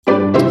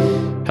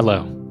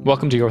Hello.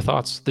 Welcome to Your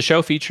Thoughts, the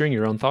show featuring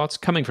your own thoughts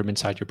coming from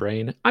inside your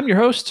brain. I'm your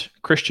host,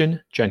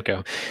 Christian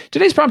Jenko.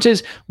 Today's prompt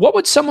is, what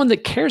would someone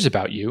that cares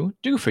about you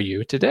do for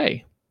you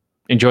today?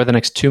 Enjoy the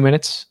next 2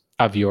 minutes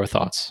of Your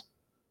Thoughts.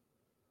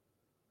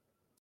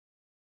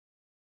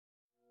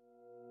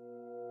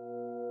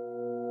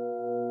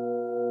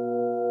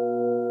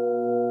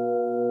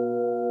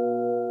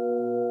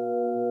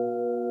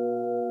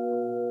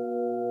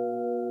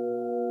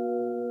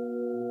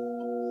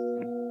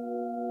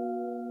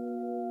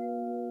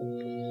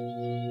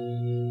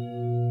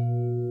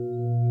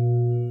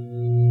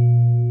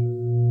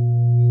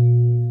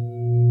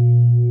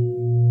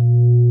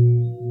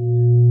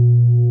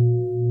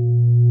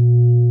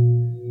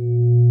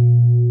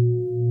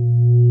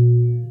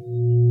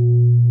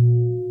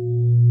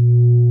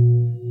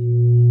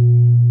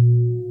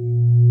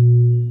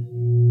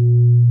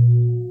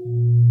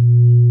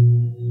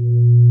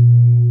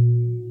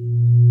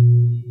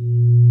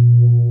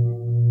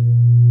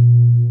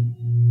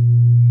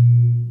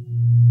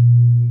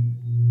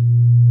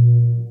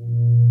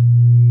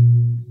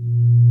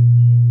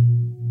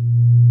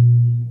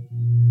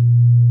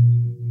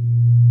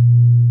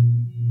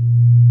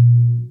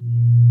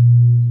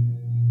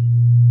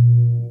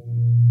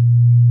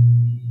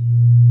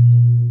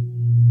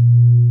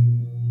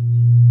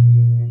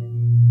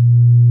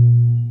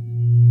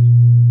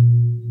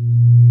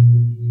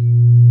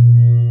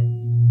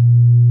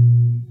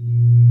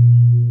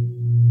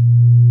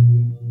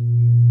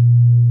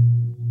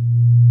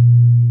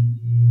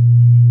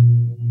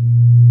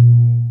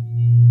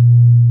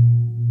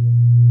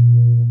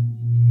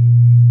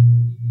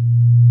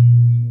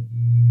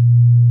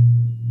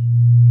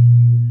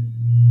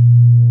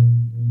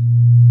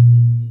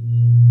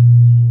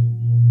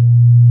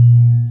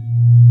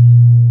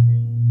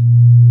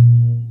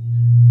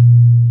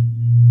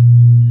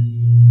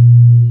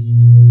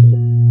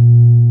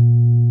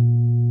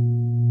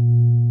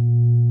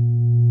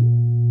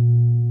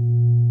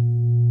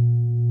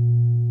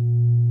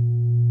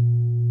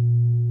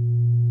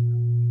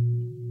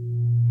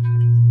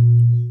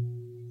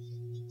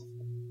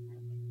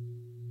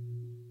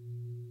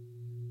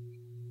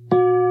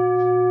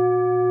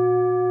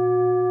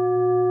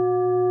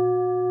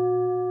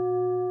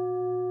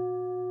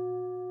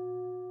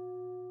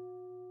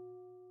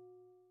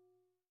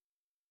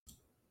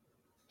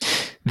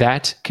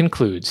 That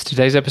concludes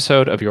today's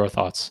episode of Your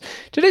Thoughts.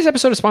 Today's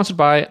episode is sponsored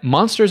by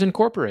Monsters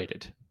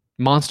Incorporated.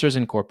 Monsters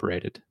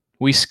Incorporated.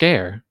 We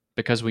scare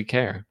because we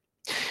care.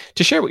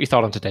 To share what you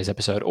thought on today's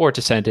episode or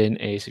to send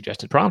in a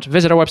suggested prompt,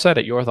 visit our website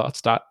at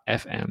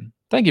yourthoughts.fm.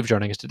 Thank you for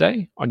joining us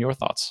today on Your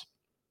Thoughts.